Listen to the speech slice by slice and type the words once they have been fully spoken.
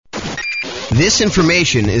This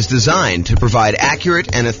information is designed to provide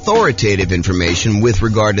accurate and authoritative information with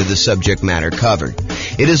regard to the subject matter covered.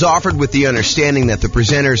 It is offered with the understanding that the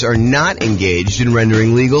presenters are not engaged in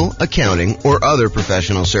rendering legal, accounting, or other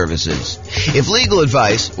professional services. If legal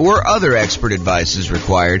advice or other expert advice is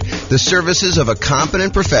required, the services of a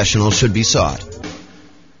competent professional should be sought.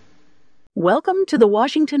 Welcome to the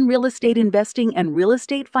Washington Real Estate Investing and Real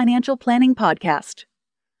Estate Financial Planning Podcast.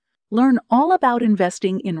 Learn all about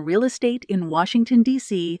investing in real estate in Washington,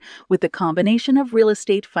 D.C. with the combination of real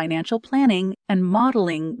estate financial planning and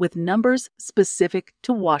modeling with numbers specific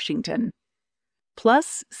to Washington.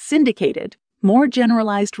 Plus, syndicated, more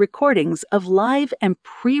generalized recordings of live and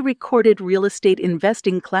pre-recorded real estate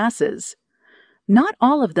investing classes, not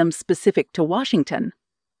all of them specific to Washington.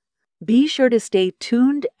 Be sure to stay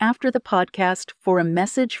tuned after the podcast for a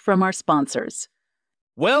message from our sponsors.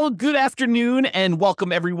 Well, good afternoon and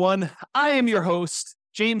welcome everyone. I am your host,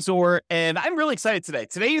 James Orr, and I'm really excited today.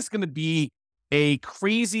 Today is going to be a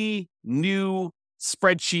crazy new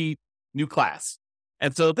spreadsheet, new class.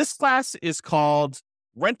 And so this class is called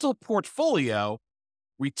Rental Portfolio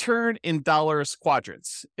Return in Dollars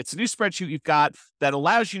Quadrants. It's a new spreadsheet you've got that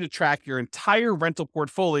allows you to track your entire rental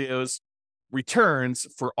portfolio's returns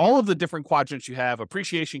for all of the different quadrants you have: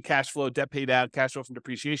 appreciation, cash flow, debt paid out, cash flow from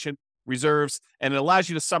depreciation, reserves, and it allows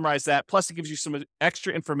you to summarize that. Plus, it gives you some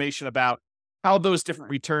extra information about how those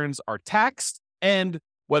different returns are taxed and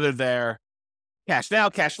whether they're cash now,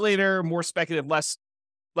 cash later, more speculative, less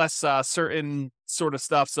certain sort of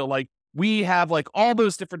stuff. So like we have like all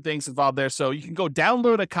those different things involved there. So you can go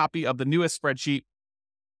download a copy of the newest spreadsheet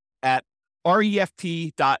at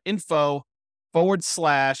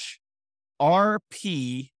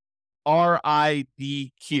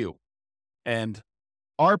refp.info/RPRIDQ. And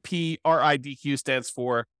RPRIDQ stands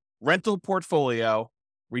for Rental Portfolio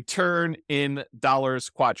Return in Dollars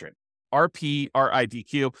Quadrant.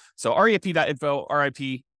 RPRIDQ. So refp.info,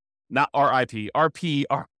 RIP, not RIP,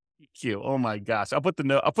 RPRIDQ. Oh my gosh. I'll put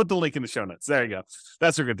the link in the show notes. There you go.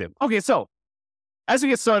 That's what we're gonna do. Okay, so as we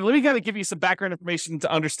get started, let me kind of give you some background information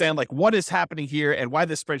to understand like what is happening here and why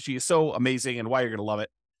this spreadsheet is so amazing and why you're gonna love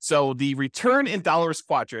it. So the Return in Dollars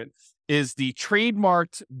Quadrant is the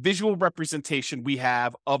trademarked visual representation we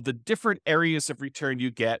have of the different areas of return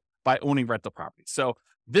you get by owning rental property. So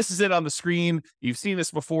this is it on the screen. You've seen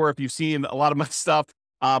this before if you've seen a lot of my stuff,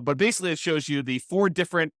 but basically it shows you the 4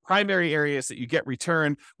 different primary areas that you get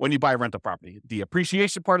return when you buy a rental property. The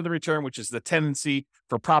appreciation part of the return, which is the tendency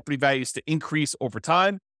for property values to increase over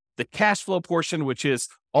time. The cash flow portion, which is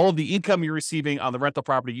all of the income you're receiving on the rental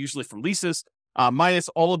property, usually from leases, minus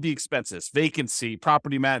all of the expenses: vacancy,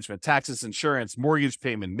 property management, taxes, insurance, mortgage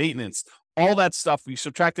payment, maintenance, all that stuff. We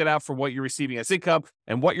subtract it out from what you're receiving as income,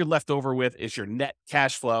 and what you're left over with is your net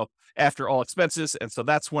cash flow after all expenses. And so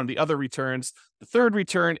that's one of the other returns. The third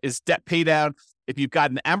return is debt pay down. If you've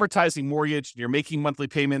got an amortizing mortgage and you're making monthly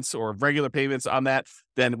payments or regular payments on that,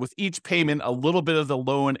 then with each payment, a little bit of the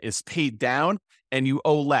loan is paid down and you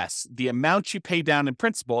owe less. The amount you pay down in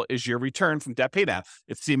principal is your return from debt pay down.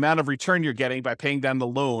 It's the amount of return you're getting by paying down the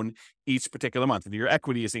loan each particular month, and your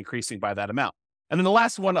equity is increasing by that amount. And then the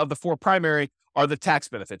last one of the 4 primary are the tax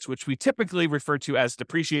benefits, which we typically refer to as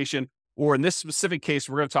depreciation, or in this specific case,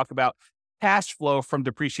 we're going to talk about cash flow from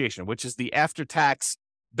depreciation, which is the after-tax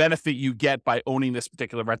benefit you get by owning this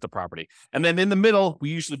particular rental property. And then in the middle, we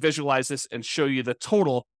usually visualize this and show you the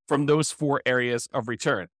total from those 4 areas of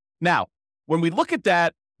return. Now, when we look at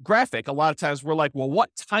that graphic, a lot of times we're like, well, what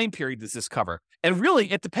time period does this cover? And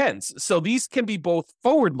really, it depends. So these can be both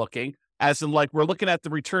forward-looking, as in like we're looking at the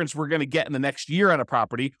returns we're going to get in the next year on a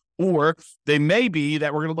property, or they may be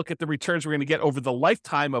that we're going to look at the returns we're going to get over the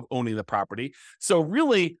lifetime of owning the property. So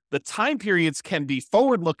really, the time periods can be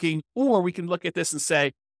forward-looking, or we can look at this and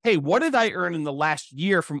say, hey, what did I earn in the last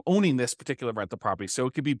year from owning this particular rental property? So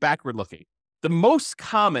it could be backward-looking. The most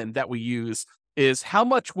common that we use is how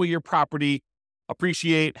much will your property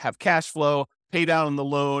appreciate, have cash flow, pay down on the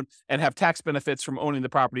loan, and have tax benefits from owning the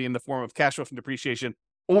property in the form of cash flow from depreciation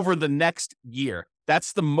over the next year.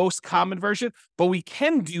 That's the most common version, but we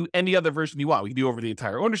can do any other version you want. We can do over the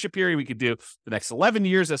entire ownership period. We could do the next 11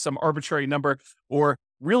 years as some arbitrary number, or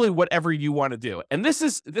really whatever you want to do. And this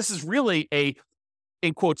is really a,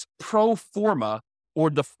 in quotes, pro forma, or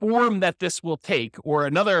the form that this will take, or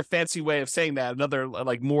another fancy way of saying that, another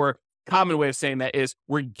like more common way of saying that is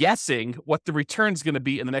we're guessing what the return is going to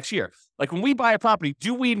be in the next year. Like when we buy a property,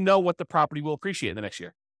 do we know what the property will appreciate in the next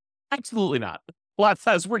year? Absolutely not. A lot of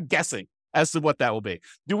times we're guessing as to what that will be.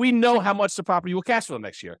 Do we know how much the property will cash flow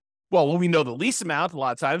next year? Well, when we know the lease amount, a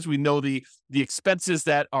lot of times we know the expenses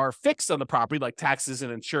that are fixed on the property, like taxes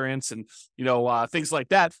and insurance and, things like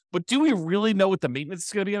that. But do we really know what the maintenance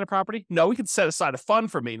is going to be on the property? No, we can set aside a fund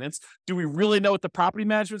for maintenance. Do we really know what the property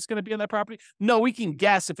management is going to be on that property? No, we can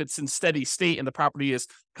guess if it's in steady state and the property is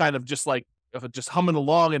kind of just humming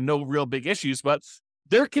along and no real big issues. But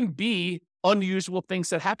there can be unusual things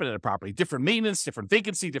that happen in a property, different maintenance, different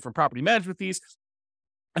vacancy, different property management fees.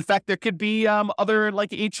 In fact, there could be other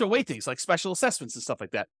like HOA things, like special assessments and stuff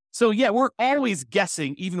like that. So yeah, we're always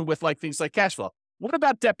guessing, even with like things like cash flow. What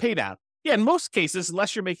about debt pay down? Yeah, in most cases,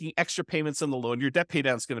 unless you're making extra payments on the loan, your debt pay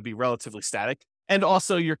down is going to be relatively static. And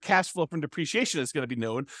also your cash flow from depreciation is going to be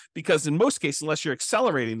known because in most cases, unless you're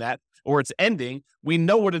accelerating that or it's ending, we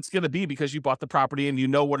know what it's going to be because you bought the property and you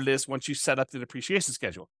know what it is once you set up the depreciation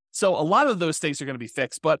schedule. So a lot of those things are going to be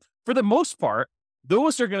fixed, but for the most part,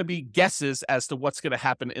 those are going to be guesses as to what's going to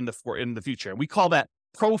happen in the future. And we call that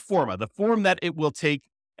pro forma, the form that it will take.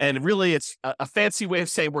 And really, it's a fancy way of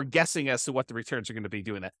saying we're guessing as to what the returns are going to be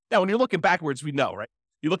doing that. Now, when you're looking backwards, we know, right?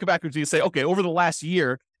 You look backwards and you say, okay, over the last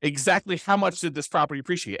year, exactly how much did this property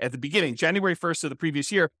appreciate? At the beginning, January 1st of the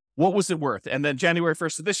previous year, what was it worth? And then January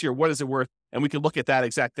 1st of this year, what is it worth? And we can look at that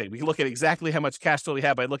exact thing. We can look at exactly how much cash flow we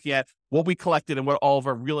have by looking at what we collected and what all of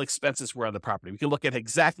our real expenses were on the property. We can look at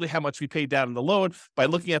exactly how much we paid down in the loan by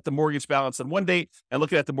looking at the mortgage balance on one date and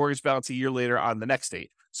looking at the mortgage balance a year later on the next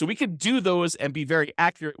date. So we can do those and be very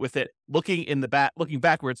accurate with it, looking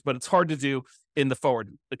backwards, but it's hard to do in the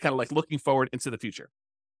forward, kind of like looking forward into the future.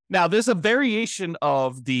 Now, there's a variation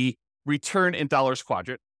of the return in dollars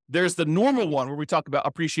quadrant. There's the normal one where we talk about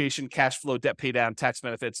appreciation, cash flow, debt pay down, tax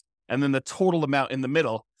benefits, and then the total amount in the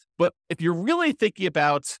middle. But if you're really thinking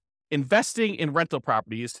about investing in rental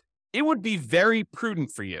properties, it would be very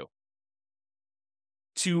prudent for you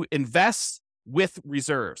to invest with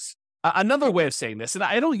reserves. Another way of saying this, and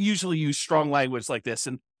I don't usually use strong language like this,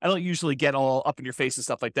 and I don't usually get all up in your face and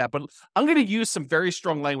stuff like that, but I'm going to use some very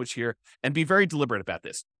strong language here and be very deliberate about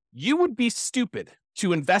this. You would be stupid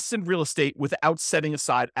to invest in real estate without setting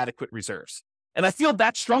aside adequate reserves. And I feel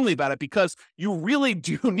that strongly about it because you really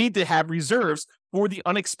do need to have reserves for the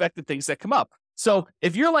unexpected things that come up. So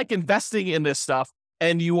if you're like investing in this stuff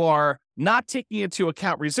and you are not taking into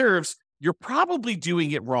account reserves, you're probably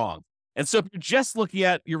doing it wrong. And so if you're just looking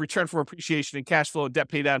at your return from appreciation and cash flow, debt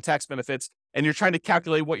pay down, tax benefits, and you're trying to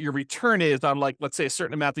calculate what your return is on, like, let's say a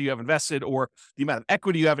certain amount that you have invested or the amount of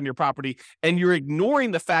equity you have in your property, and you're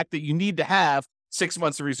ignoring the fact that you need to have 6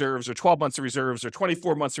 months of reserves or 12 months of reserves or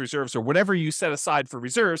 24 months of reserves or whatever you set aside for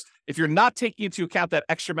reserves, if you're not taking into account that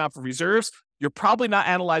extra amount for reserves, you're probably not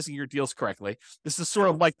analyzing your deals correctly. This is sort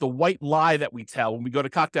of like the white lie that we tell when we go to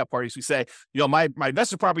cocktail parties. We say, my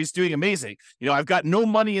investment property is doing amazing. I've got no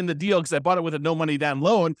money in the deal because I bought it with a no money down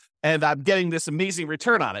loan and I'm getting this amazing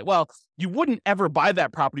return on it. Well, you wouldn't ever buy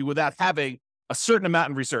that property without having a certain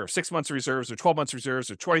amount in reserve, 6 months of reserves or 12 months of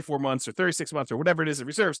reserves or 24 months or 36 months or whatever it is in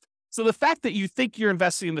reserves. So the fact that you think you're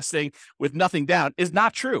investing in this thing with nothing down is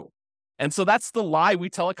not true. And so that's the lie we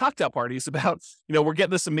tell at cocktail parties about, we're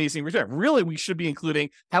getting this amazing return. Really, we should be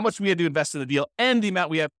including how much we had to invest in the deal and the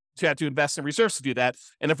amount we have to invest in reserves to do that.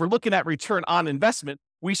 And if we're looking at return on investment,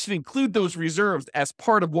 we should include those reserves as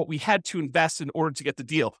part of what we had to invest in order to get the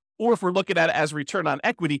deal. Or if we're looking at it as return on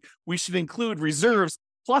equity, we should include reserves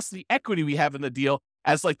plus the equity we have in the deal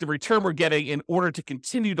as like the return we're getting in order to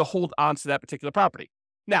continue to hold on to that particular property.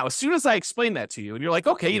 Now, as soon as I explain that to you and you're like,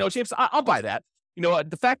 okay, James, I'll buy that.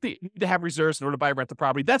 The fact that you need to have reserves in order to buy a rental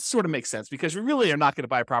property, that sort of makes sense because we really are not going to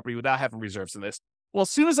buy a property without having reserves in this. Well,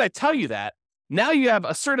 as soon as I tell you that, now you have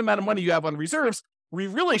a certain amount of money you have on reserves. We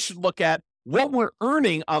really should look at what we're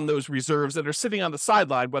earning on those reserves that are sitting on the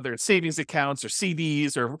sideline, whether it's savings accounts or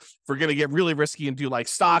CDs, or if we're going to get really risky and do like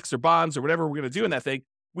stocks or bonds or whatever we're going to do in that thing.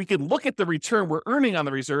 We can look at the return we're earning on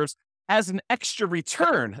the reserves as an extra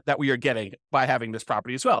return that we are getting by having this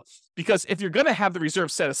property as well. Because if you're going to have the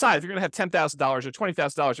reserves set aside, if you're going to have $10,000 or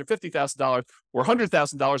 $20,000 or $50,000 or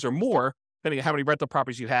 $100,000 or more, depending on how many rental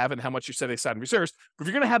properties you have and how much you're setting aside in reserves, but if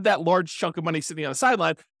you're going to have that large chunk of money sitting on the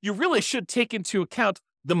sideline, you really should take into account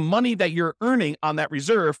the money that you're earning on that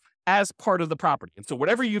reserve as part of the property. And so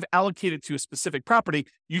whatever you've allocated to a specific property,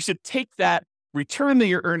 you should take that return that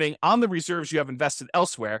you're earning on the reserves you have invested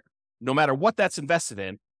elsewhere, no matter what that's invested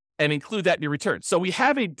in, and include that in your return. So we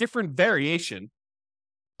have a different variation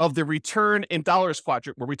of the return in dollars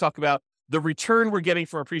quadrant where we talk about the return we're getting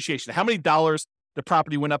from appreciation, how many dollars the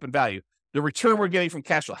property went up in value, the return we're getting from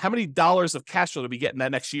cash flow, how many dollars of cash flow do we get in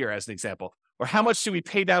that next year as an example, or how much do we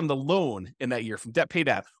pay down the loan in that year from debt pay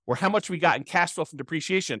down, or how much we got in cash flow from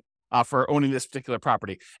depreciation. for owning this particular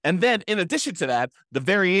property. And then in addition to that, the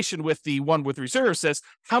variation with the one with reserves says,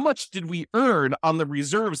 how much did we earn on the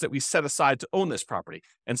reserves that we set aside to own this property?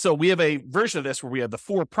 And so we have a version of this where we have the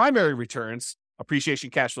 4 primary returns: appreciation,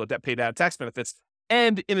 cash flow, debt paid down, tax benefits.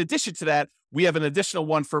 And in addition to that, we have an additional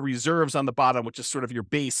one for reserves on the bottom, which is sort of your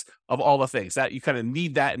base of all the things that you kind of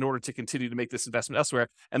need that in order to continue to make this investment elsewhere.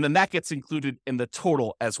 And then that gets included in the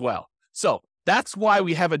total as well. So that's why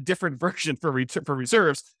we have a different version for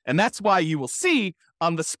reserves. And that's why you will see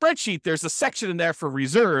on the spreadsheet, there's a section in there for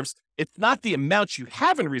reserves. It's not the amount you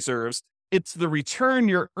have in reserves. It's the return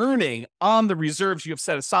you're earning on the reserves you have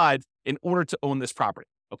set aside in order to own this property.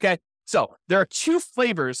 Okay. So there are 2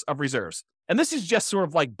 flavors of reserves. And this is just sort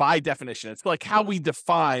of like by definition. It's like how we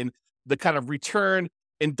define the kind of return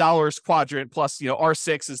in dollars quadrant plus,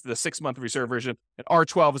 R6 is the 6-month reserve version and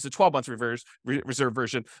R12 is the 12-month reserve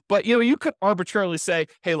version. But, you could arbitrarily say,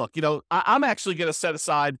 hey, look, I'm actually going to set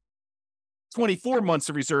aside 24 months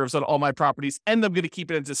of reserves on all my properties, and I'm going to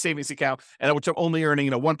keep it into a savings account, and which I'm only earning,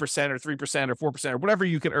 1% or 3% or 4% or whatever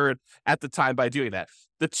you can earn at the time by doing that.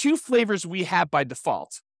 The 2 flavors we have by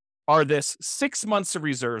default are this 6 months of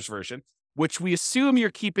reserves version, which we assume you're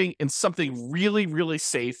keeping in something really, really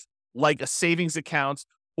safe, like a savings account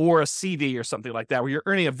or a CD or something like that, where you're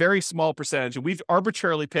earning a very small percentage. And we've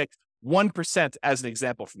arbitrarily picked 1% as an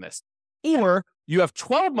example from this. Or you have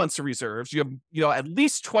 12 months of reserves. You have, at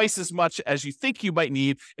least twice as much as you think you might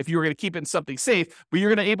need if you were going to keep it in something safe, but you're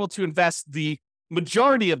going to be able to invest the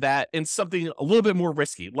majority of that in something a little bit more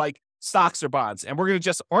risky, like stocks or bonds. And we're going to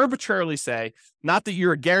just arbitrarily say, not that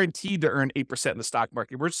you're guaranteed to earn 8% in the stock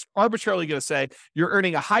market. We're just arbitrarily going to say you're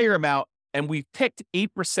earning a higher amount. And we picked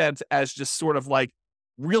 8% as just sort of like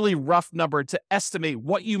really rough number to estimate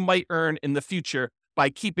what you might earn in the future by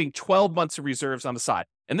keeping 12 months of reserves on the side.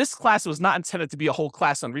 And this class was not intended to be a whole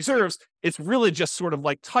class on reserves. It's really just sort of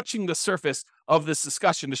like touching the surface of this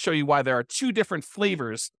discussion to show you why there are 2 different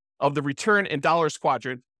flavors of the return in dollars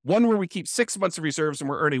quadrant. One where we keep 6 months of reserves and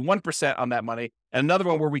we're earning 1% on that money, and another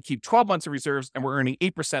one where we keep 12 months of reserves and we're earning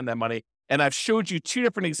 8% on that money. And I've showed you 2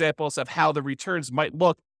 different examples of how the returns might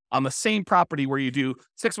look on the same property where you do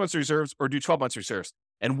 6 months of reserves or do 12 months of reserves.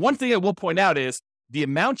 And one thing I will point out is the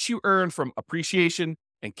amount you earn from appreciation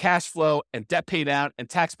and cash flow and debt pay down and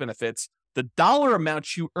tax benefits, the dollar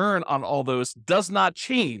amount you earn on all those does not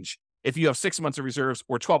change if you have 6 months of reserves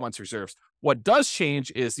or 12 months of reserves. What does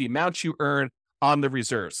change is the amount you earn on the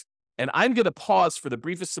reserves. And I'm going to pause for the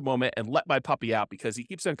briefest moment and let my puppy out because he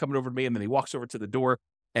keeps on coming over to me and then he walks over to the door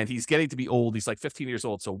and he's getting to be old. He's like 15 years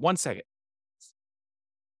old. So 1 second.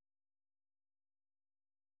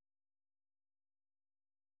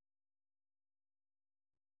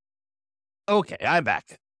 Okay, I'm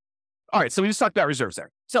back. All right, so we just talked about reserves there.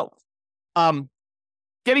 So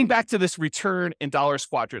getting back to this return in dollars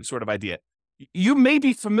quadrant sort of idea, you may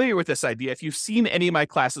be familiar with this idea if you've seen any of my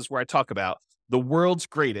classes where I talk about the world's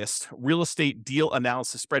greatest real estate deal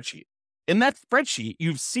analysis spreadsheet. In that spreadsheet,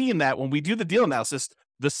 you've seen that when we do the deal analysis,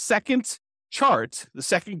 the second chart, the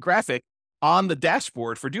second graphic on the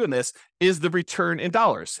dashboard for doing this is the return in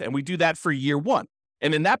dollars. And we do that for year 1.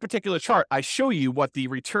 And in that particular chart, I show you what the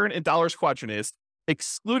return in dollars quadrant is,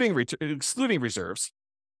 excluding reserves.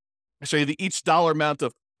 I show you each dollar amount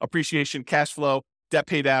of appreciation, cash flow, debt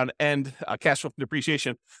pay down, and cash flow from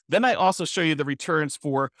depreciation. Then I also show you the returns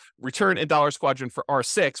for return in dollars quadrant for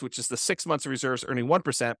R6, which is the 6 months of reserves earning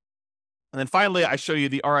 1%. And then finally, I show you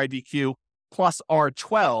the RIDQ plus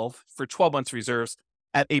R12 for 12 months reserves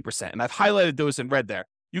at 8%. And I've highlighted those in red there.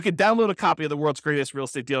 You can download a copy of the world's greatest real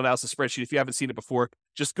estate deal analysis spreadsheet. If you haven't seen it before,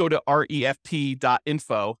 just go to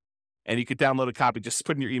refp.info and you can download a copy. Just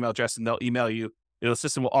put in your email address and they'll email you. The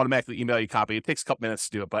system will automatically email you a copy. It takes a couple minutes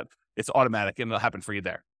to do it, but it's automatic and it'll happen for you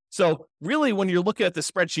there. So really, when you're looking at the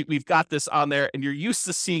spreadsheet, we've got this on there and you're used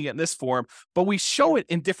to seeing it in this form, but we show it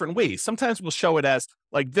in different ways. Sometimes we'll show it as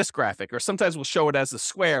like this graphic, or sometimes we'll show it as a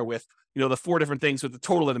square with, the 4 different things with the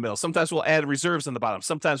total in the middle. Sometimes we'll add reserves on the bottom.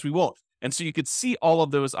 Sometimes we won't. And so you could see all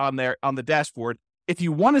of those on there on the dashboard. If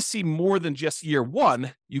you want to see more than just year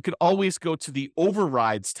 1, you can always go to the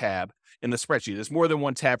overrides tab in the spreadsheet. There's more than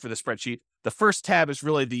one tab for the spreadsheet. The first tab is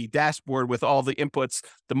really the dashboard with all the inputs,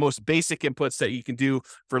 the most basic inputs that you can do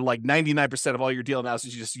for like 99% of all your deal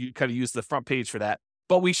analysis. You kind of use the front page for that.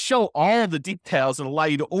 But we show all the details and allow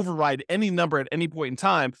you to override any number at any point in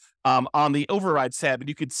time on the overrides tab. And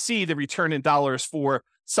you could see the return in dollars for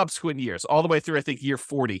subsequent years, all the way through, I think, year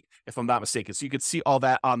 40, if I'm not mistaken. So you could see all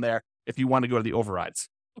that on there if you want to go to the overrides.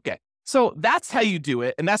 Okay, so that's how you do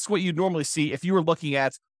it. And that's what you normally see if you were looking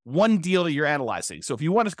at one deal that you're analyzing. So if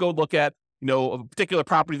you want to go look at a particular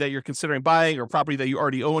property that you're considering buying or a property that you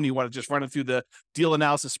already own, you want to just run it through the deal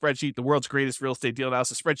analysis spreadsheet, the world's greatest real estate deal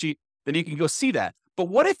analysis spreadsheet, then you can go see that. But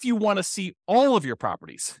what if you want to see all of your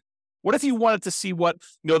properties? What if you wanted to see what,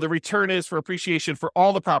 the return is for appreciation for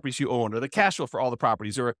all the properties you own, or the cash flow for all the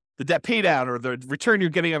properties, or the debt pay down, or the return you're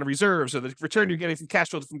getting on reserves, or the return you're getting from cash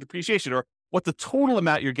flow from depreciation, or what the total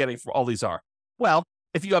amount you're getting for all these are? Well,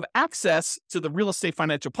 if you have access to the Real Estate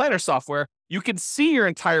Financial Planner software, you can see your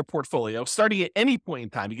entire portfolio starting at any point in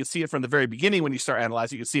time. You can see it from the very beginning when you start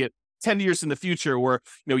analyzing. You can see it 10 years in the future, or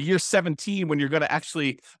year 17 when you're going to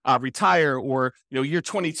actually retire, or year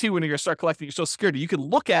 22 when you're going to start collecting your Social Security. You can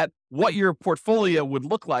look at what your portfolio would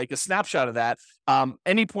look like, a snapshot of that,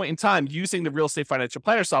 any point in time using the Real Estate Financial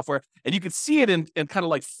Planner software, and you can see it in kind of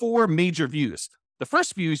like 4 major views. The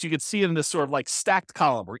first view is you can see it in this sort of like stacked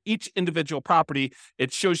column where each individual property,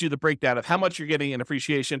 it shows you the breakdown of how much you're getting in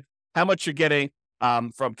appreciation, how much you're getting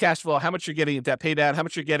from cash flow, how much you're getting in debt pay down, how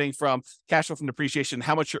much you're getting from cash flow from depreciation,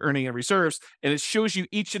 how much you're earning in reserves. And it shows you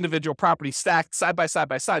each individual property stacked side by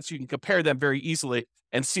side so you can compare them very easily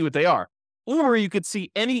and see what they are. Or you could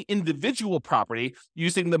see any individual property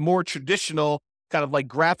using the more traditional kind of like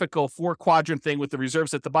graphical 4-quadrant thing with the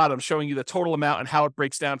reserves at the bottom, showing you the total amount and how it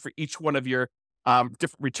breaks down for each one of your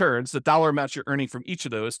different returns, the dollar amounts you're earning from each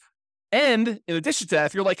of those. And in addition to that,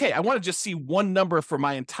 if you're like, hey, I want to just see one number for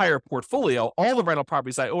my entire portfolio, all the rental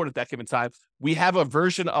properties I own at that given time, we have a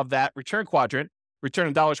version of that return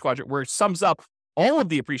in dollars quadrant, where it sums up all of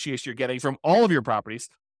the appreciation you're getting from all of your properties,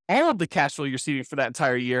 all of the cash flow you're receiving for that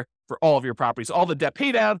entire year for all of your properties, all the debt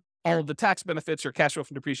pay down, all of the tax benefits or cash flow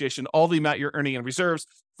from depreciation, all the amount you're earning in reserves,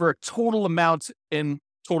 for a total amount in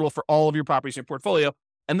total for all of your properties in your portfolio.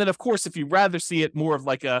 And then, of course, if you'd rather see it more of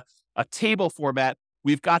like a table format,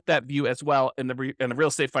 we've got that view as well in the Real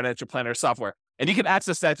Estate Financial Planner software. And you can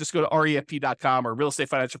access that. Just go to refp.com or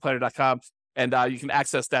realestatefinancialplanner.com, and you can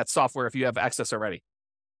access that software if you have access already.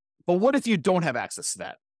 But what if you don't have access to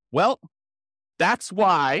that? Well, that's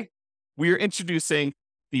why we are introducing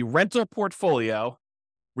the rental portfolio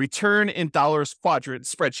return in dollars quadrant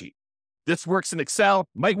spreadsheet. This works in Excel,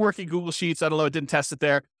 might work in Google Sheets. I don't know. I didn't test it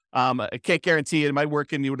there. I can't guarantee it might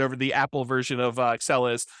work in whatever the Apple version of Excel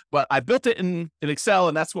is, but I built it in Excel,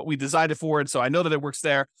 and that's what we designed it for. And so I know that it works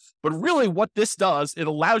there. But really what this does, it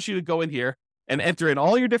allows you to go in here and enter in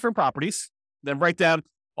all your different properties, then write down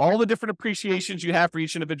all the different appreciations you have for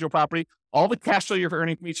each individual property, all the cash flow you're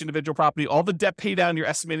earning from each individual property, all the debt pay down you're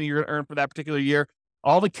estimating you're going to earn for that particular year,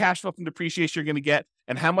 all the cash flow from depreciation you're going to get,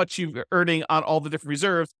 and how much you're earning on all the different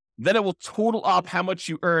reserves. Then it will total up how much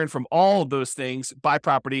you earn from all of those things by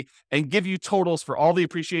property and give you totals for all the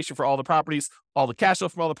appreciation for all the properties, all the cash flow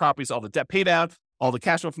from all the properties, all the debt pay down, all the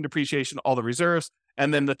cash flow from depreciation, all the reserves,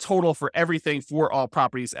 and then the total for everything for all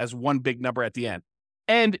properties as one big number at the end.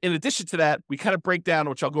 And in addition to that, we kind of break down,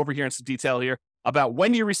 which I'll go over here in some detail here, about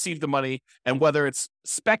when you receive the money and whether it's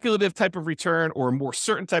speculative type of return or a more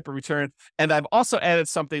certain type of return. And I've also added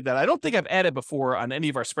something that I don't think I've added before on any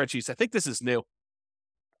of our spreadsheets. I think this is new.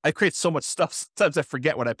 I create so much stuff, sometimes I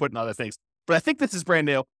forget what I put in other things. But I think this is brand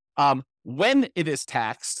new. When it is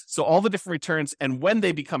taxed, so all the different returns and when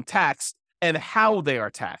they become taxed and how they are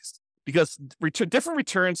taxed. Because different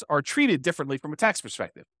returns are treated differently from a tax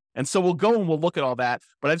perspective. And so we'll go and we'll look at all that.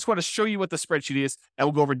 But I just want to show you what the spreadsheet is, and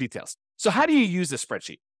we'll go over details. So how do you use this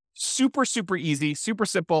spreadsheet? Super, super easy, super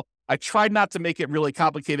simple. I tried not to make it really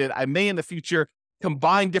complicated. I may in the future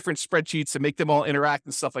combine different spreadsheets and make them all interact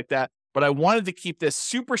and stuff like that. But I wanted to keep this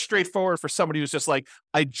super straightforward for somebody who's just like,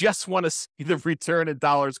 I just want to see the return in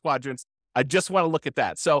dollars quadrants. I just want to look at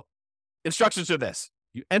that. So instructions are this.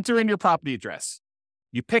 You enter in your property address.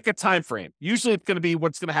 You pick a time frame. Usually it's going to be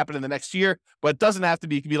what's going to happen in the next year, but it doesn't have to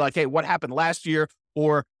be. It can be like, hey, what happened last year,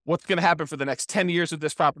 or what's going to happen for the next 10 years of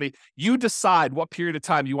this property. You decide what period of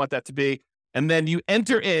time you want that to be, and then you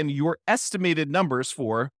enter in your estimated numbers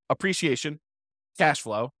for appreciation, cash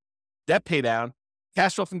flow, debt pay down,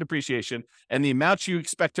 cash flow from depreciation, and the amount you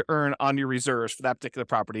expect to earn on your reserves for that particular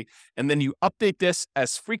property. And then you update this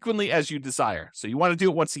as frequently as you desire. So you want to do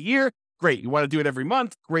it once a year? Great. You want to do it every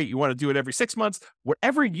month? Great. You want to do it every 6 months?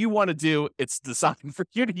 Whatever you want to do, it's designed for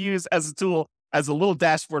you to use as a tool, as a little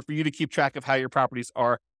dashboard for you to keep track of how your properties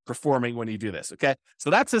are performing when you do this. Okay.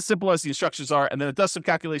 So that's as simple as the instructions are. And then it does some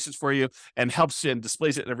calculations for you and helps you and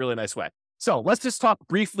displays it in a really nice way. So let's just talk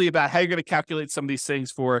briefly about how you're going to calculate some of these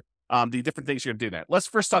things for the different things you're going to do now. Let's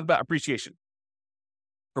first talk about appreciation.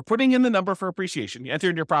 For putting in the number for appreciation, you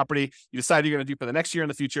enter in your property, you decide you're going to do for the next year in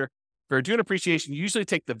the future. For doing appreciation, you usually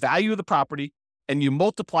take the value of the property and you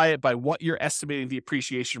multiply it by what you're estimating the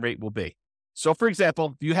appreciation rate will be. So for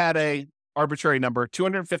example, if you had a arbitrary number,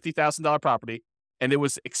 $250,000 property, and it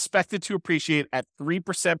was expected to appreciate at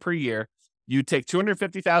 3% per year, you'd take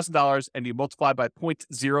 $250,000 and you multiply by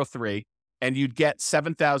 0.03, and you'd get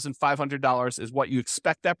 $7,500 is what you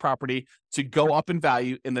expect that property to go up in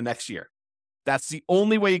value in the next year. That's the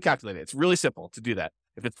only way you calculate it. It's really simple to do that.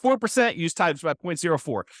 If it's 4%, you use times by 0.04. If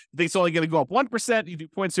you think it's only going to go up 1%, you do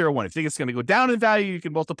 0.01. If you think it's going to go down in value, you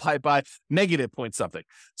can multiply it by negative point something.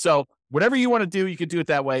 So whatever you want to do, you can do it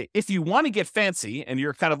that way. If you want to get fancy and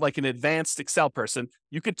you're kind of like an advanced Excel person,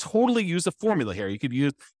 you could totally use a formula here. You could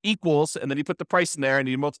use equals, and then you put the price in there and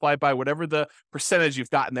you multiply it by whatever the percentage you've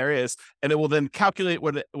gotten there is, and it will then calculate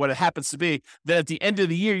what it happens to be. Then at the end of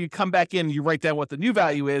the year, you come back in and you write down what the new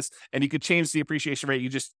value is, and you could change the appreciation rate. You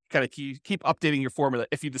just kind of keep updating your formula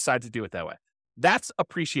if you decide to do it that way. That's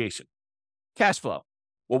appreciation. Cash flow.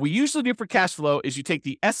 What we usually do for cash flow is you take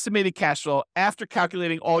the estimated cash flow after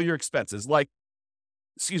calculating all your expenses, like,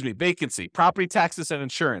 vacancy, property taxes and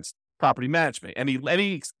insurance, property management,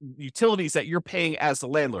 any utilities that you're paying as the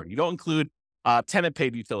landlord. You don't include tenant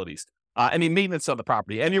paid utilities, any maintenance on the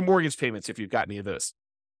property, and your mortgage payments if you've got any of those.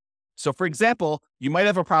 So for example, you might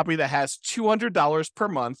have a property that has $200 per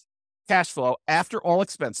month cash flow after all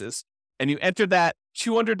expenses, and you enter that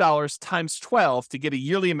 $200 times 12 to get a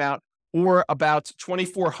yearly amount, or about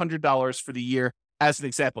 $2,400 for the year as an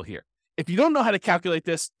example here. If you don't know how to calculate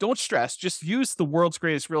this, don't stress. Just use the world's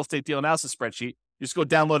greatest real estate deal analysis spreadsheet. Just go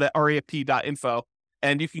download at rafp.info,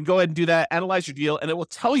 and you can go ahead and do that, analyze your deal, and it will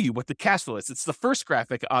tell you what the cash flow is. It's the first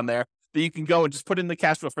graphic on there that you can go and just put in the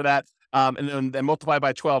cash flow for that, and then multiply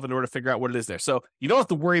by 12 in order to figure out what it is there. So you don't have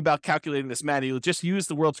to worry about calculating this manually. Just use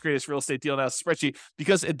the world's greatest real estate deal analysis spreadsheet,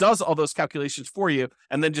 because it does all those calculations for you,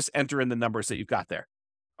 and then just enter in the numbers that you've got there.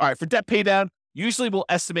 All right, for debt pay down, usually we'll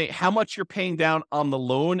estimate how much you're paying down on the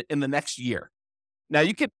loan in the next year. Now,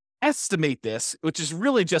 you can estimate this, which is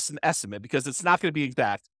really just an estimate because it's not going to be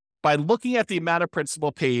exact, by looking at the amount of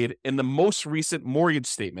principal paid in the most recent mortgage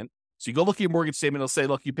statement. So you go look at your mortgage statement, it'll say,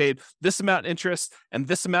 look, you paid this amount in interest and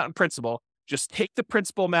this amount in principal. Just take the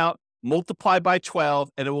principal amount, multiply by 12,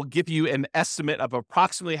 and it will give you an estimate of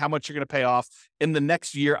approximately how much you're going to pay off in the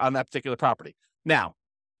next year on that particular property. Now,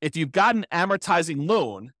 if you've got an amortizing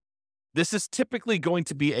loan, this is typically going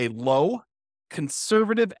to be a low,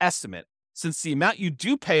 conservative estimate, since the amount you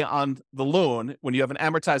do pay on the loan when you have an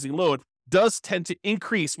amortizing loan does tend to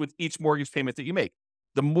increase with each mortgage payment that you make.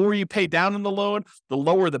 The more you pay down on the loan, the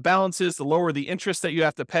lower the balance is, the lower the interest that you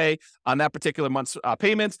have to pay on that particular month's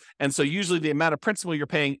payments. And so usually the amount of principal you're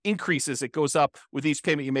paying increases. It goes up with each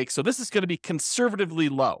payment you make. So this is going to be conservatively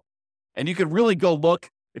low. And you can really go look.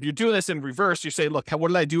 If you're doing this in reverse, you say, look, what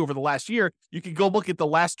did I do over the last year? You can go look at the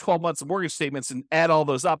last 12 months of mortgage statements and add all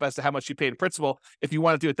those up as to how much you paid in principal if you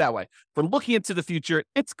want to do it that way. For looking into the future,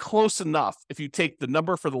 it's close enough if you take the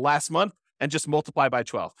number for the last month and just multiply by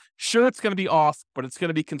 12. Sure, it's going to be off, but it's going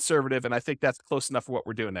to be conservative, and I think that's close enough for what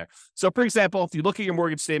we're doing there. So, for example, if you look at your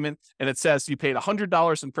mortgage statement and it says you paid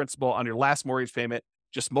 $100 in principal on your last mortgage payment,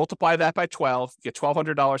 just multiply that by 12, get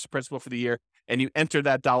 $1,200 in principal for the year, and you enter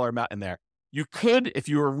that dollar amount in there. You could, if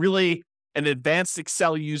you were really an advanced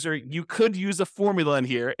Excel user, you could use a formula in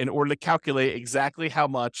here in order to calculate exactly how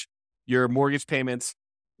much your mortgage payments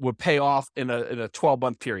would pay off in a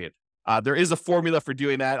 12-month period. There is a formula for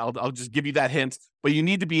doing that. I'll just give you that hint, but you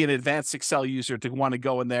need to be an advanced Excel user to want to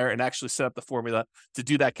go in there and actually set up the formula to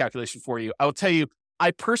do that calculation for you. I will tell you,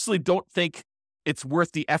 I personally don't think it's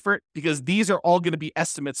worth the effort because these are all going to be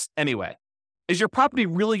estimates anyway. Is your property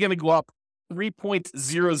really going to go up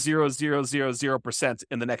 3.00000%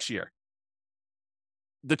 in the next year?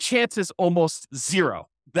 The chance is almost zero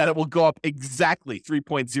that it will go up exactly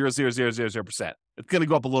 3.00000%. It's going to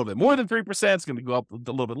go up a little bit more than 3%. It's going to go up a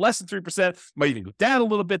little bit less than 3%. Might even go down a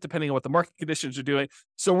little bit depending on what the market conditions are doing.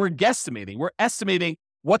 So we're guesstimating. We're estimating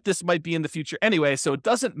what this might be in the future anyway. So it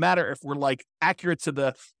doesn't matter if we're like accurate to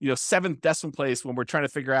the seventh decimal place when we're trying to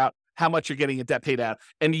figure out how much you're getting in debt pay down.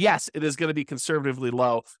 And yes, it is going to be conservatively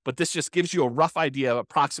low, but this just gives you a rough idea of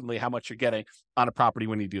approximately how much you're getting on a property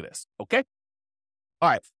when you do this. Okay. All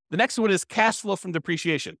right. The next one is cash flow from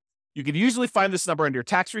depreciation. You can usually find this number on your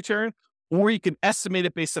tax return, or you can estimate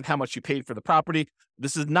it based on how much you paid for the property.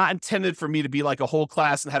 This is not intended for me to be like a whole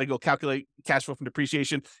class and how to go calculate cash flow from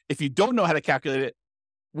depreciation. If you don't know how to calculate it,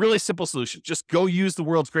 really simple solution. Just go use the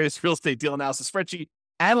world's greatest real estate deal analysis spreadsheet.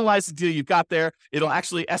 Analyze the deal you've got there. It'll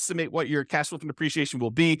actually estimate what your cash flow from depreciation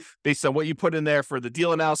will be based on what you put in there for the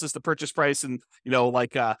deal analysis, the purchase price, and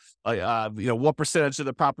what percentage of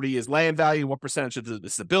the property is land value, what percentage of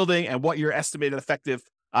is the building, and what your estimated effective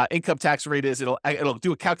income tax rate is. It'll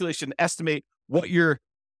do a calculation, estimate what your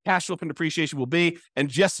cash flow from depreciation will be, and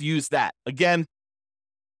just use that. Again,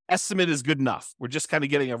 estimate is good enough. We're just kind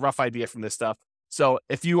of getting a rough idea from this stuff. So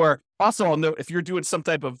if you are also, I'll note, if you're doing some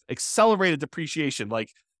type of accelerated depreciation,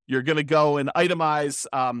 like you're going to go and itemize,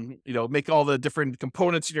 make all the different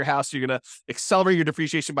components in your house. You're going to accelerate your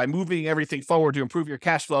depreciation by moving everything forward to improve your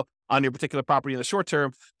cash flow on your particular property in the short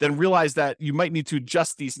term. Then realize that you might need to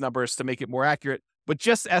adjust these numbers to make it more accurate, but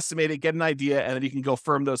just estimate it, get an idea, and then you can go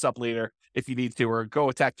firm those up later if you need to, or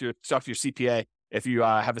go talk to your CPA if you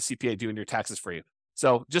have a CPA doing your taxes for you.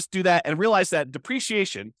 So just do that and realize that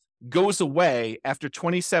depreciation goes away after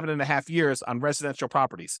 27 and a half years on residential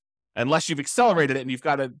properties, unless you've accelerated it and you've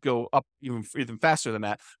got to go up even faster than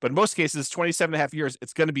that. But in most cases, 27 and a half years,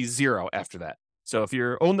 it's going to be zero after that. So if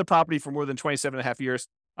you own the property for more than 27 and a half years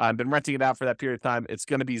and been renting it out for that period of time, it's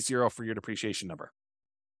going to be zero for your depreciation number.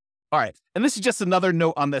 All right. And this is just another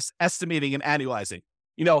note on this estimating and annualizing.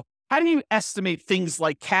 How do you estimate things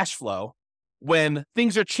like cash flow when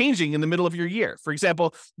things are changing in the middle of your year? For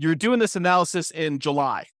example, you're doing this analysis in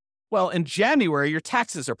July. Well, in January, your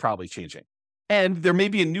taxes are probably changing. And there may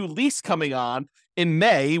be a new lease coming on in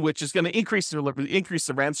May, which is going to increase the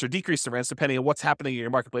rents or decrease the rents, depending on what's happening in your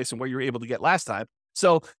marketplace and what you were able to get last time.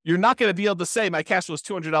 So you're not going to be able to say my cash flow is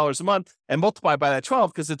 $200 a month and multiply by that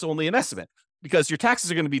 12 because it's only an estimate. Because your taxes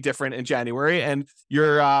are going to be different in January, and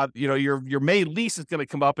your May lease is going to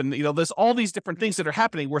come up, and there's all these different things that are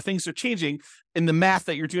happening where things are changing in the math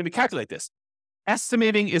that you're doing to calculate this.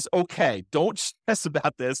 Estimating is okay. Don't stress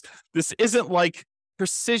about this. This isn't like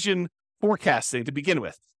precision forecasting to begin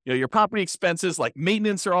with. Your property expenses like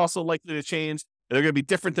maintenance are also likely to change. They're going to be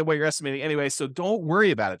different than what you're estimating anyway. So don't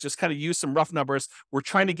worry about it. Just kind of use some rough numbers. We're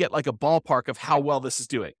trying to get like a ballpark of how well this is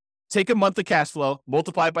doing. Take a month of cash flow,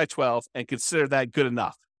 multiply it by 12, and consider that good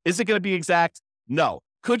enough. Is it going to be exact? No.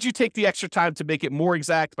 Could you take the extra time to make it more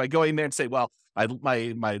exact by going there and say, well,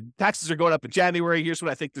 my taxes are going up in January. Here's what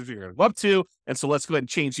I think they're going to go up to. And so let's go ahead and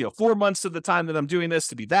change 4 months of the time that I'm doing this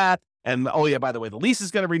to be that. And oh yeah, by the way, the lease is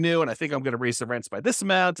going to renew, and I think I'm going to raise the rents by this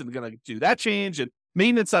amount and going to do that change. And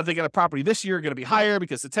maintenance, I think on a property this year are going to be higher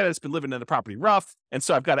because the tenant's been living in the property rough. And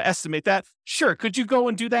so I've got to estimate that. Sure. Could you go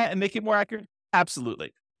and do that and make it more accurate?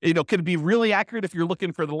 Absolutely. Could it be really accurate if you're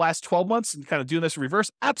looking for the last 12 months and kind of doing this in reverse?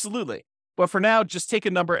 Absolutely. But for now, just take a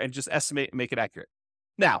number and just estimate and make it accurate.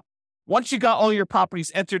 Now, once you got all your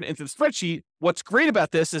properties entered into the spreadsheet, what's great about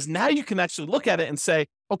this is now you can actually look at it and say,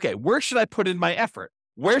 okay, where should I put in my effort?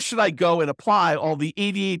 Where should I go and apply all the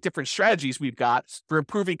 88 different strategies we've got for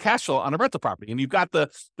improving cash flow on a rental property? And you've got the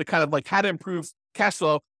kind of like how to improve cash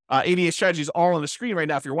flow 88 strategies all on the screen right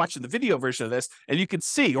now if you're watching the video version of this, and you can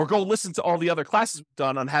see or go listen to all the other classes we've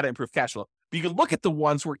done on how to improve cash flow. But you can look at the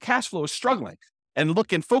ones where cash flow is struggling and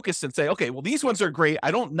look and focus and say, okay, well, these ones are great.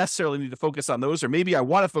 I don't necessarily need to focus on those, or maybe I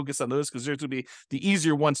want to focus on those because those will be the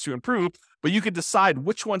easier ones to improve. But you can decide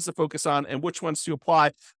which ones to focus on and which ones to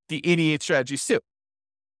apply the 88 strategies to.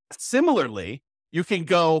 Similarly, you can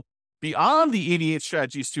go beyond the 88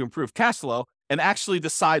 strategies to improve cash flow and actually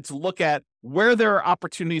decide to look at where there are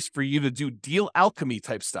opportunities for you to do deal alchemy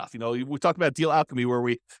type stuff. We talk about deal alchemy where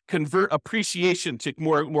we convert appreciation to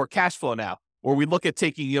more cash flow now, or we look at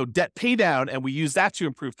taking, debt pay down and we use that to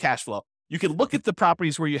improve cash flow. You can look at the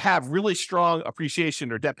properties where you have really strong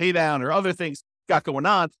appreciation or debt pay down or other things got going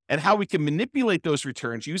on and how we can manipulate those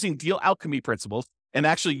returns using deal alchemy principles and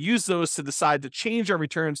actually use those to decide to change our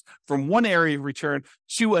returns from one area of return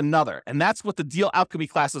to another. And that's what the deal alchemy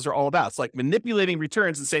classes are all about. It's like manipulating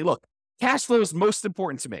returns and say, look, cash flow is most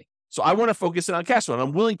important to me. So I want to focus in on cash flow. And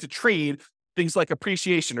I'm willing to trade things like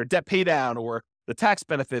appreciation or debt pay down or the tax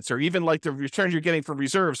benefits or even like the returns you're getting from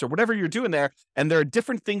reserves or whatever you're doing there. And there are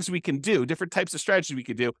different things we can do, different types of strategies we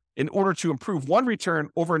can do in order to improve one return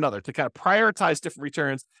over another, to kind of prioritize different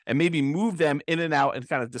returns and maybe move them in and out and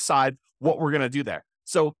kind of decide what we're going to do there.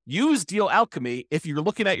 So use deal alchemy if you're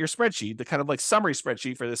looking at your spreadsheet, the kind of like summary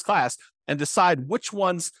spreadsheet for this class, and decide which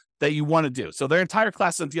ones that you want to do. So their entire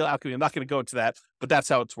class is on deal alchemy. I'm not going to go into that, but that's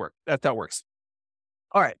how it's worked. That's how it works.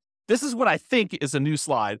 All right. This is what I think is a new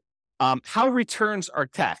slide. How returns are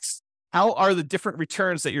taxed. How are the different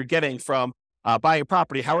returns that you're getting from buying a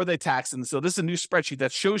property? How are they taxed? And so this is a new spreadsheet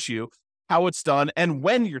that shows you how it's done and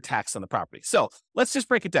when you're taxed on the property. So let's just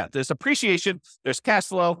break it down. There's appreciation, there's cash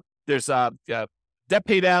flow, there's debt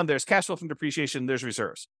pay down, there's cash flow from depreciation, there's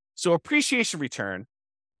reserves. So appreciation return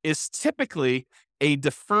is typically a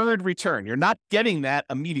deferred return. You're not getting that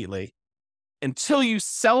immediately until you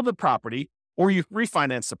sell the property or you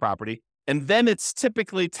refinance the property, and then it's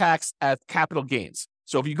typically taxed at capital gains.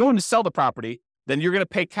 So if you go in to sell the property, then you're going to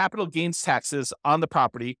pay capital gains taxes on the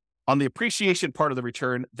property on the appreciation part of the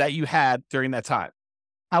return that you had during that time.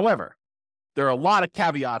 However, there are a lot of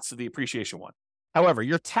caveats to the appreciation one. However,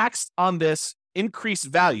 you're taxed on this increased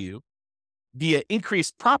value via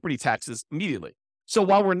increased property taxes immediately. So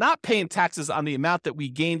while we're not paying taxes on the amount that we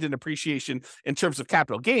gained in appreciation in terms of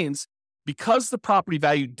capital gains, because the property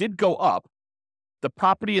value did go up, the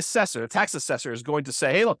property assessor, the tax assessor, is going to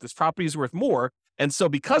say, hey, look, this property is worth more. And so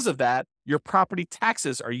because of that, your property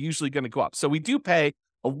taxes are usually going to go up. So we do pay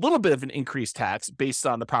a little bit of an increased tax based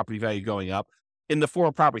on the property value going up in the form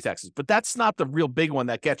of property taxes. But that's not the real big one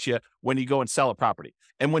that gets you when you go and sell a property.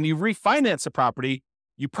 And when you refinance a property,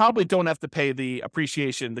 you probably don't have to pay the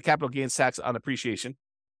appreciation, the capital gains tax on appreciation.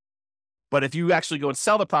 But if you actually go and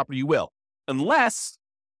sell the property, you will, unless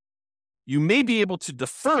you may be able to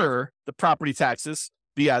defer the property taxes,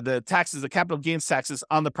 the taxes, the capital gains taxes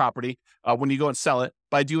on the property when you go and sell it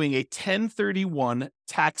by doing a 1031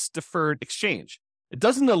 tax deferred exchange. It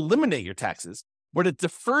doesn't eliminate your taxes, but it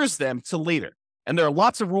defers them to later. And there are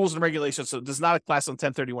lots of rules and regulations, so it does not apply on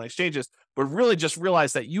 1031 exchanges, but really just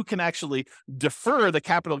realize that you can actually defer the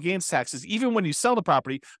capital gains taxes even when you sell the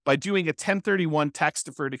property by doing a 1031 tax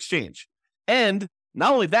deferred exchange. And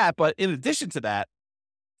not only that, but in addition to that,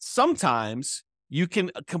 sometimes you can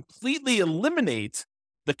completely eliminate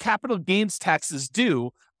the capital gains taxes due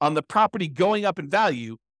on the property going up in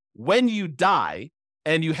value when you die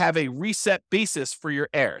and you have a reset basis for your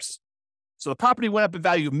heirs. So the property went up in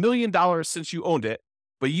value $1 million since you owned it,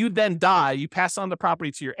 but you then die, you pass on the property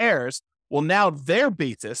to your heirs. Well, now their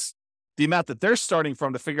basis, the amount that they're starting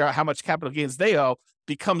from to figure out how much capital gains they owe,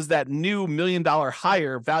 becomes that new $1 million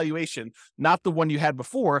higher valuation, not the one you had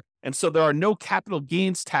before. And so there are no capital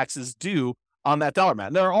gains taxes due on that dollar amount.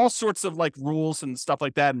 And there are all sorts of like rules and stuff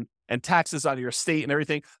like that and taxes on your estate and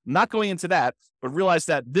everything. I'm not going into that, but realize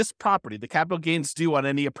that this property, the capital gains due on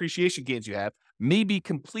any appreciation gains you have, may be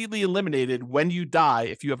completely eliminated when you die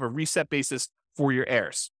if you have a reset basis for your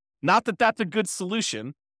heirs. Not that that's a good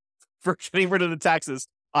solution for getting rid of the taxes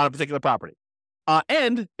on a particular property.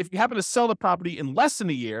 And if you happen to sell the property in less than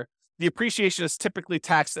a year, the appreciation is typically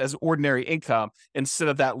taxed as ordinary income instead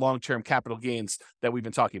of that long-term capital gains that we've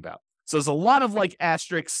been talking about. So there's a lot of like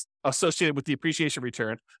asterisks associated with the appreciation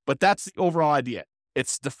return, but that's the overall idea.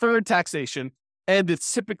 It's deferred taxation, and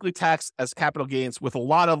it's typically taxed as capital gains with a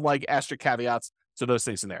lot of like asterisk caveats to those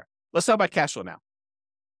things in there. Let's talk about cash flow now.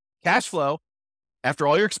 Cash flow, after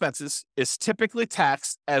all your expenses, is typically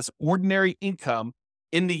taxed as ordinary income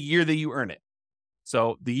in the year that you earn it.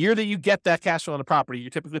 So the year that you get that cash flow on the property, you're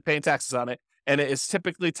typically paying taxes on it, and it is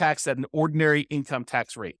typically taxed at an ordinary income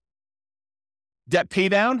tax rate. Debt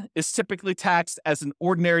paydown is typically taxed as an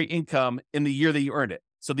ordinary income in the year that you earned it.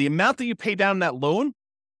 So the amount that you pay down that loan,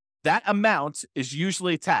 that amount is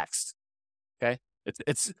usually taxed. Okay.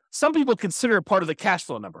 It's some people consider it part of the cash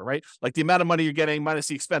flow number, right? Like the amount of money you're getting minus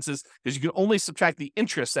the expenses, because you can only subtract the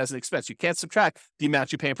interest as an expense. You can't subtract the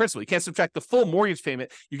amount you pay in principal. You can't subtract the full mortgage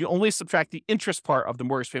payment. You can only subtract the interest part of the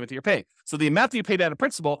mortgage payment that you're paying. So the amount that you pay down in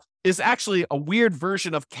principal is actually a weird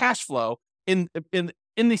version of cash flow in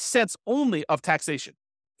the sense only of taxation.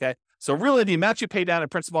 Okay. So really the amount you pay down in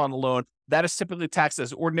principal on the loan, that is typically taxed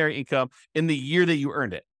as ordinary income in the year that you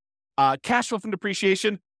earned it. Cash flow from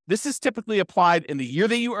depreciation, this is typically applied in the year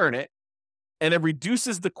that you earn it, and it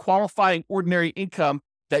reduces the qualifying ordinary income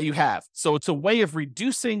that you have. So it's a way of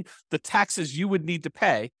reducing the taxes you would need to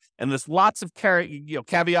pay. And there's lots of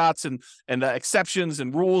caveats and exceptions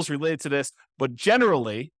and rules related to this. But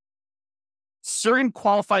generally, certain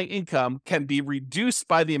qualifying income can be reduced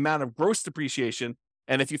by the amount of gross depreciation.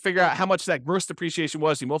 And if you figure out how much that gross depreciation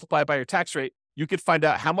was, you multiply it by your tax rate, you could find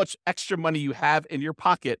out how much extra money you have in your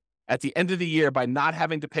pocket at the end of the year by not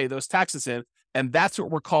having to pay those taxes in. And that's what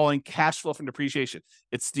we're calling cash flow from depreciation.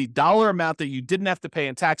 It's the dollar amount that you didn't have to pay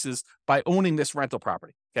in taxes by owning this rental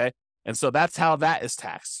property. Okay. And so that's how that is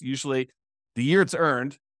taxed. Usually the year it's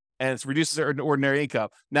earned, and it's reduces ordinary income.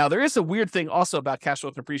 Now, there is a weird thing also about cash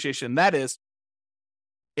flow from depreciation. And that is,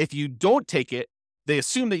 if you don't take it, they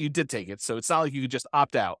assume that you did take it. So it's not like you could just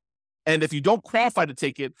opt out. And if you don't qualify to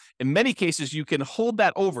take it, in many cases, you can hold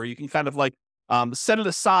that over. You can kind of like set it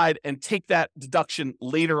aside and take that deduction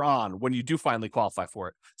later on when you do finally qualify for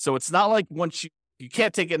it. So it's not like once you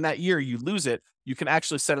can't take it in that year, you lose it. You can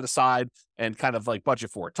actually set it aside and kind of like budget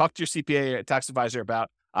for it. Talk to your CPA or tax advisor about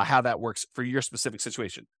how that works for your specific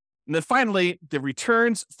situation. And then finally, the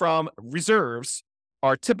returns from reserves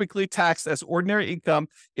are typically taxed as ordinary income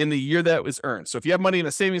in the year that it was earned. So if you have money in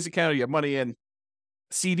a savings account, or you have money in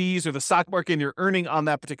CDs or the stock market, and you're earning on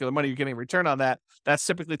that particular money, you're getting a return on that, that's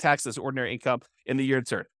typically taxed as ordinary income in the year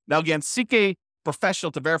it's earned. Now, again, seek a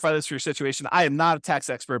professional to verify this for your situation. I am not a tax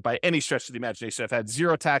expert by any stretch of the imagination. I've had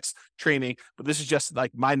zero tax training, but this is just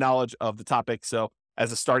like my knowledge of the topic. So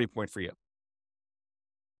as a starting point for you.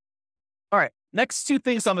 All right. Next two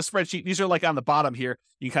things on the spreadsheet. These are like on the bottom here.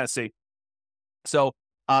 You can kind of see. So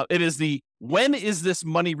it is the when is this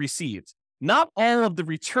money received? Not all of the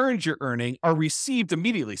returns you're earning are received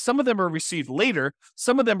immediately. Some of them are received later.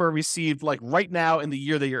 Some of them are received like right now in the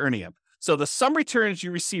year that you're earning them. So the some returns you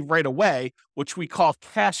receive right away, which we call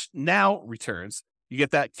cash now returns, you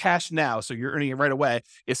get that cash now, so you're earning it right away,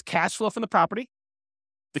 is cash flow from the property.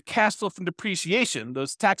 The cash flow from depreciation,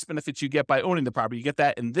 those tax benefits you get by owning the property, you get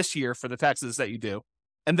that in this year for the taxes that you do.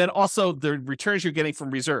 And then also the returns you're getting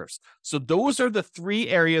from reserves. So those are the three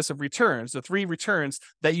areas of returns, the three returns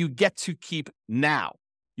that you get to keep now.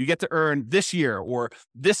 You get to earn this year or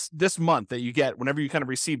this month that you get whenever you kind of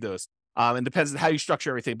receive those. And depends on how you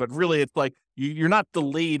structure everything. But really, it's like you're not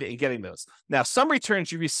delayed in getting those. Now, some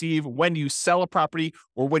returns you receive when you sell a property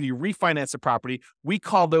or when you refinance a property, we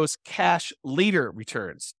call those cash later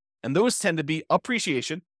returns. And those tend to be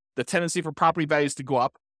appreciation, the tendency for property values to go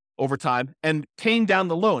up over time, and paying down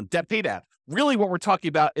the loan, debt pay down. Really what we're talking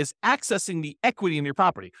about is accessing the equity in your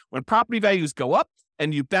property. When property values go up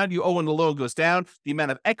and you owe and the loan goes down, the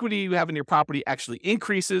amount of equity you have in your property actually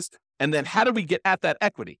increases. And then how do we get at that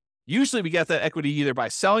equity? Usually we get that equity either by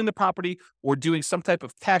selling the property or doing some type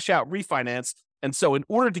of cash out refinance. And so in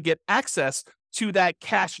order to get access to that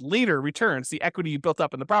cash later returns, the equity you built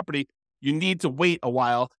up in the property, you need to wait a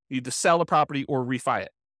while. You need to sell the property or refi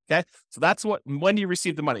it. Okay. So that's when you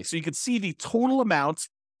receive the money. So you can see the total amount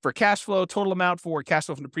for cash flow, total amount for cash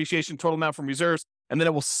flow from depreciation, total amount from reserves, and then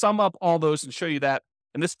it will sum up all those and show you that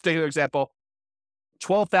in this particular example,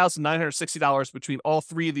 $12,960 between all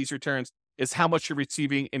three of these returns is how much you're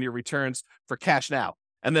receiving in your returns for cash now.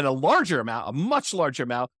 And then a much larger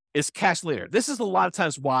amount is cash later. This is a lot of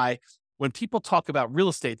times why when people talk about real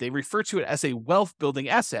estate, they refer to it as a wealth building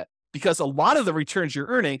asset because a lot of the returns you're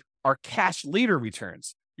earning are cash later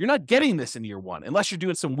returns. You're not getting this in year one unless you're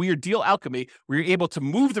doing some weird deal alchemy where you're able to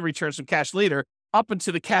move the returns from cash later up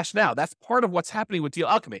into the cash now. That's part of what's happening with deal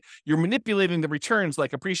alchemy. You're manipulating the returns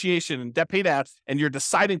like appreciation and debt paid out, and you're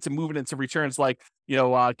deciding to move it into returns like,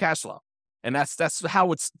 cash flow. And that's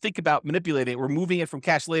how it's think about manipulating it. We're moving it from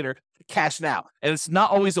cash later to cash now. And it's not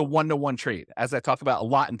always a one-to-one trade, as I talk about a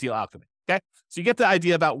lot in deal alchemy. Okay. So you get the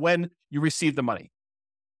idea about when you receive the money.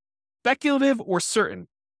 Speculative or certain.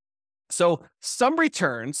 So some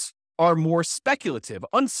returns are more speculative,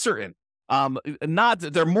 uncertain.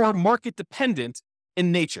 They're more market dependent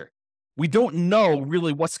in nature. We don't know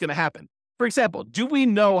really what's going to happen. For example, do we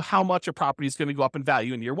know how much a property is going to go up in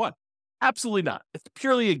value in year one? Absolutely not. It's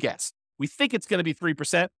purely a guess. We think it's going to be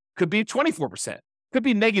 3%, could be 24%, could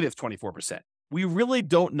be negative 24%. We really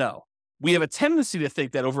don't know. We have a tendency to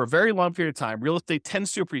think that over a very long period of time, real estate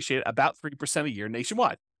tends to appreciate about 3% a year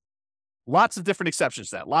nationwide. Lots of different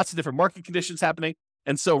exceptions to that, lots of different market conditions happening.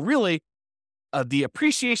 And so really, the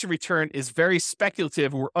appreciation return is very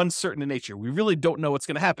speculative or uncertain in nature. We really don't know what's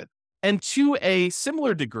going to happen. And to a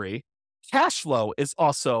similar degree, cash flow is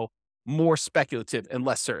also more speculative and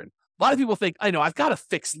less certain. A lot of people think, I've got a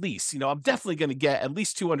fixed lease. I'm definitely going to get at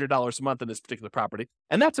least $200 a month on this particular property.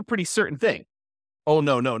 And that's a pretty certain thing. Oh,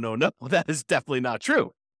 no. That is definitely not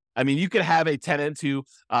true. I mean, you could have a tenant who,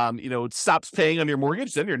 stops paying on your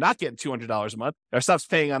mortgage, then you're not getting $200 a month, or stops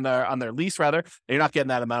paying on their lease rather, and you're not getting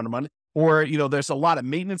that amount of money. Or, there's a lot of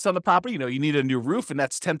maintenance on the property. You need a new roof, and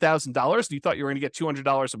that's $10,000. And you thought you were going to get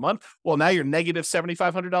 $200 a month. Well, now you're negative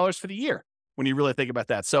 $7,500 for the year when you really think about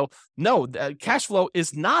that. So no, cash flow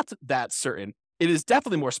is not that certain. It is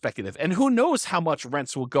definitely more speculative. And who knows how much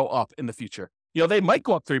rents will go up in the future? They might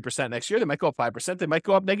go up 3% next year. They might go up 5%. They might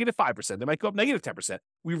go up negative 5%. They might go up negative 10%.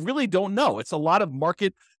 We really don't know. It's a lot of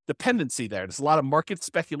market dependency there. There's a lot of market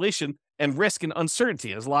speculation and risk and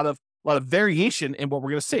uncertainty. There's a lot of variation in what we're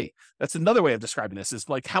going to see. That's another way of describing this is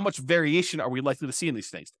like how much variation are we likely to see in these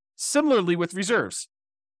things? Similarly with reserves.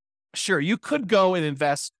 Sure, you could go and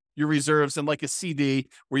invest your reserves in like a CD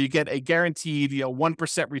where you get a guaranteed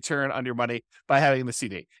 1% return on your money by having the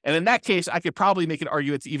CD. And in that case, I could probably make an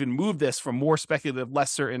argument to even move this from more speculative,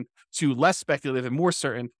 less certain to less speculative and more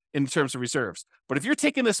certain in terms of reserves. But if you're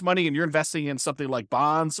taking this money and you're investing in something like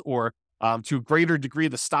bonds or to a greater degree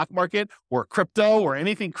the stock market or crypto or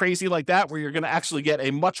anything crazy like that, where you're going to actually get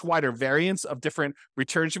a much wider variance of different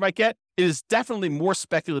returns you might get, it is definitely more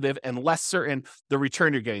speculative and less certain the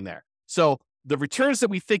return you're getting there. So the returns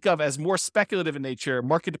that we think of as more speculative in nature,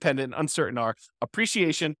 market dependent and uncertain are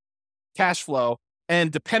appreciation, cash flow,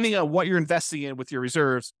 and depending on what you're investing in with your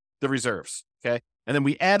reserves, the reserves, okay? And then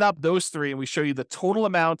we add up those three and we show you the total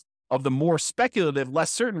amount of the more speculative,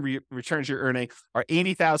 less certain returns you're earning are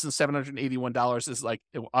 $80,781 is like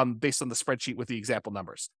based on the spreadsheet with the example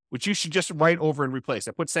numbers, which you should just write over and replace.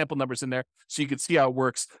 I put sample numbers in there so you can see how it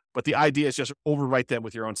works, but the idea is just overwrite them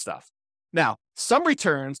with your own stuff. Now, some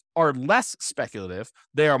returns are less speculative,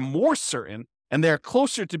 they are more certain, and they're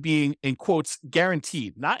closer to being, in quotes,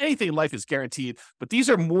 guaranteed. Not anything in life is guaranteed, but these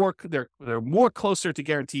are they're more closer to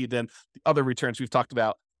guaranteed than the other returns we've talked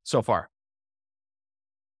about so far.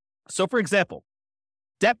 So, for example,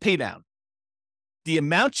 debt paydown. The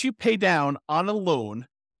amount you pay down on a loan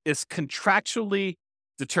is contractually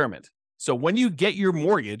determined. So when you get your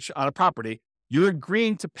mortgage on a property, you're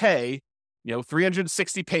agreeing to pay,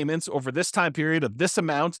 360 payments over this time period of this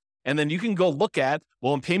amount. And then you can go look at,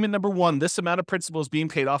 well, in payment number 1, this amount of principal is being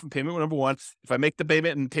paid off in payment number 1. If I make the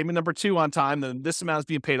payment in payment number 2 on time, then this amount is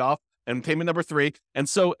being paid off in payment number 3. And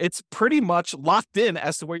so it's pretty much locked in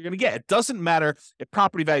as to what you're going to get. It doesn't matter if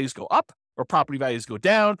property values go up or property values go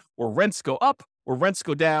down or rents go up or rents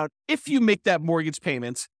go down. If you make that mortgage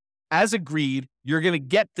payment as agreed, you're going to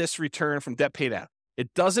get this return from debt paydown.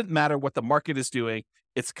 It doesn't matter what the market is doing.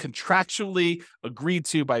 It's contractually agreed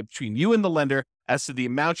to between you and the lender as to the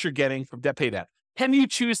amount you're getting from debt paydown. Can you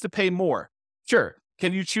choose to pay more? Sure.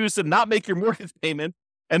 Can you choose to not make your mortgage payment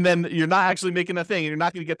and then you're not actually making a thing and you're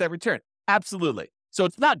not going to get that return? Absolutely. So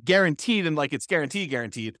it's not guaranteed and like it's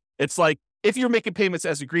guaranteed. It's like if you're making payments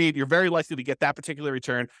as agreed, you're very likely to get that particular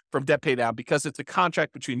return from debt paydown because it's a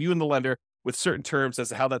contract between you and the lender with certain terms as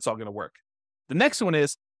to how that's all going to work. The next one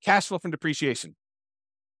is cash flow from depreciation.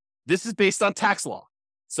 This is based on tax law.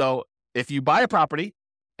 So if you buy a property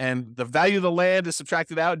and the value of the land is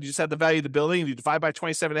subtracted out, and you just have the value of the building and you divide by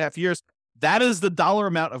 27 and a half years, that is the dollar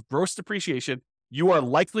amount of gross depreciation you are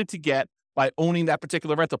likely to get by owning that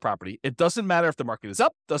particular rental property. It doesn't matter if the market is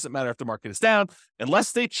up, doesn't matter if the market is down,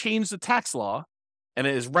 unless they change the tax law and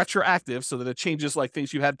it is retroactive so that it changes like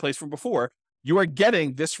things you had in place from before, you are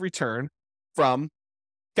getting this return from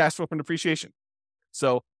cash flow from depreciation.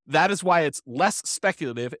 So that is why it's less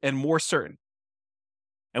speculative and more certain.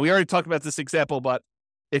 And we already talked about this example, but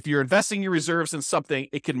if you're investing your reserves in something,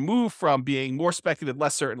 it can move from being more speculative,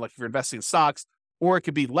 less certain, like if you're investing in stocks, or it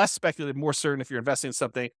could be less speculative, more certain if you're investing in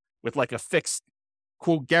something with like a fixed,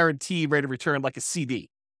 quote, guaranteed rate of return, like a CD.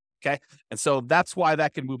 Okay. And so that's why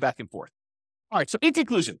that can move back and forth. All right. So in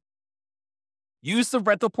conclusion, use the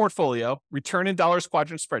rental portfolio return in dollars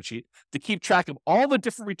quadrant spreadsheet to keep track of all the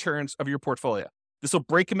different returns of your portfolio. This will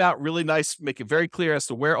break them out really nice, make it very clear as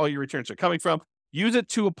to where all your returns are coming from. Use it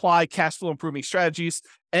to apply cash flow improving strategies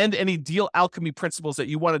and any deal alchemy principles that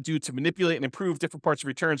you want to do to manipulate and improve different parts of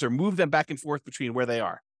returns or move them back and forth between where they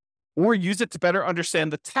are. Or use it to better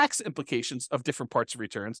understand the tax implications of different parts of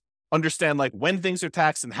returns, understand like when things are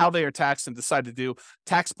taxed and how they are taxed, and decide to do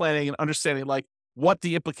tax planning and understanding like what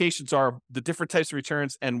the implications are, the different types of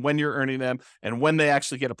returns and when you're earning them and when they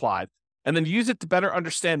actually get applied. And then use it to better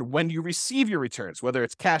understand when you receive your returns, whether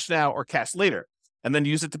it's cash now or cash later. And then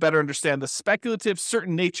use it to better understand the speculative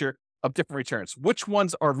certain nature of different returns. Which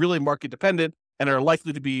ones are really market dependent and are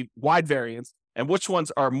likely to be wide variance, and which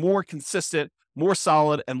ones are more consistent, more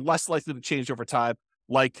solid, and less likely to change over time,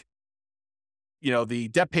 like, the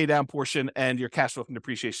debt pay down portion and your cash flow from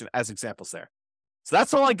depreciation as examples there. So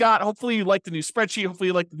that's all I got. Hopefully you like the new spreadsheet. Hopefully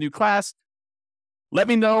you like the new class. Let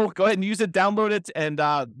me know. Go ahead and use it, download it, and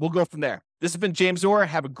we'll go from there. This has been James Orr.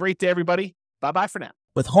 Have a great day, everybody. Bye-bye for now.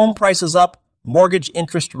 With home prices up, mortgage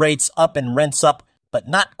interest rates up, and rents up, but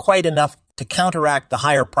not quite enough to counteract the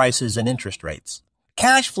higher prices and interest rates.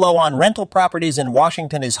 Cash flow on rental properties in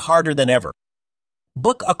Washington is harder than ever.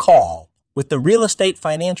 Book a call with the Real Estate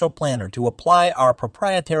Financial Planner to apply our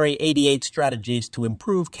proprietary 88 strategies to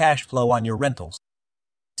improve cash flow on your rentals.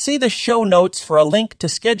 See the show notes for a link to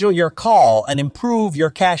schedule your call and improve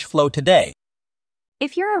your cash flow today.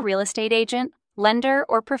 If you're a real estate agent, lender,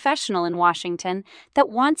 or professional in Washington that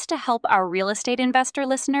wants to help our real estate investor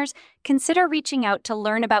listeners, consider reaching out to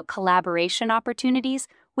learn about collaboration opportunities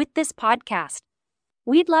with this podcast.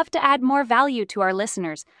 We'd love to add more value to our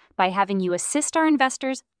listeners by having you assist our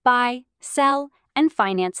investors buy, sell, and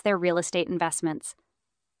finance their real estate investments.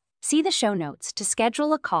 See the show notes to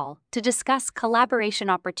schedule a call to discuss collaboration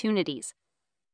opportunities.